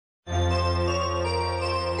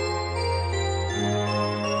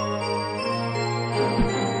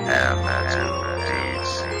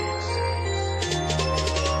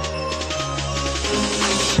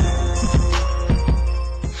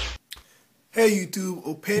Hey YouTube,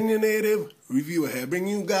 Opinionative Reviewer here,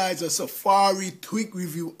 bringing you guys a Safari tweak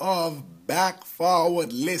review of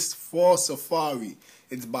BackForwardList for Safari.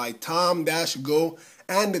 It's by Tom-Go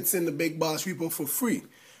and it's in the Big Boss repo for free.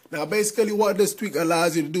 Now basically what this tweak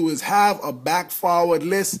allows you to do is have a back-forward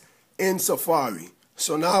list in Safari.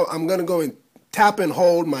 So now I'm going to go and tap and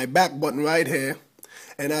hold my back button right here.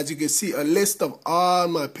 And as you can see, a list of all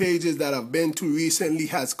my pages that I've been to recently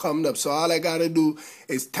has come up. So all I got to do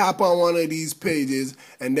is tap on one of these pages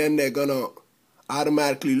and then they're going to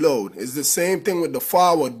automatically load. It's the same thing with the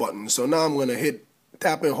forward button. So now I'm going to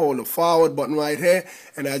tap and hold the forward button right here.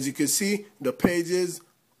 And as you can see, the pages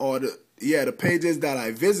the pages that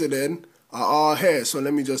I visited are all here. So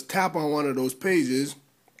let me just tap on one of those pages.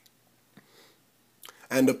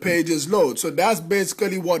 And the pages load. So that's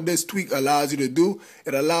basically what this tweak allows you to do.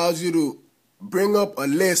 It allows you to bring up a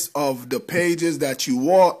list of the pages that you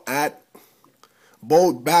want at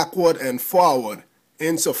both backward and forward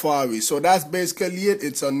in Safari. So that's basically it.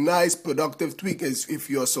 It's a nice productive tweak if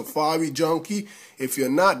you're a Safari junkie. If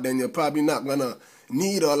you're not, then you're probably not gonna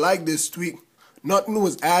need or like this tweak. Nothing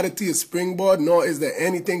was added to your springboard, nor is there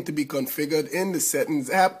anything to be configured in the settings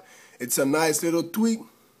app. It's a nice little tweak.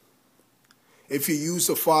 If you use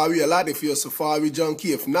Safari a lot, if you're a Safari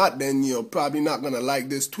junkie, if not, then you're probably not going to like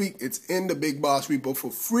this tweak. It's in the Big Boss repo for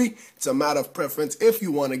free. It's a matter of preference if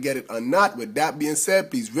you want to get it or not. With that being said,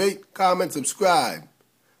 please rate, comment, subscribe.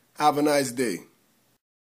 Have a nice day.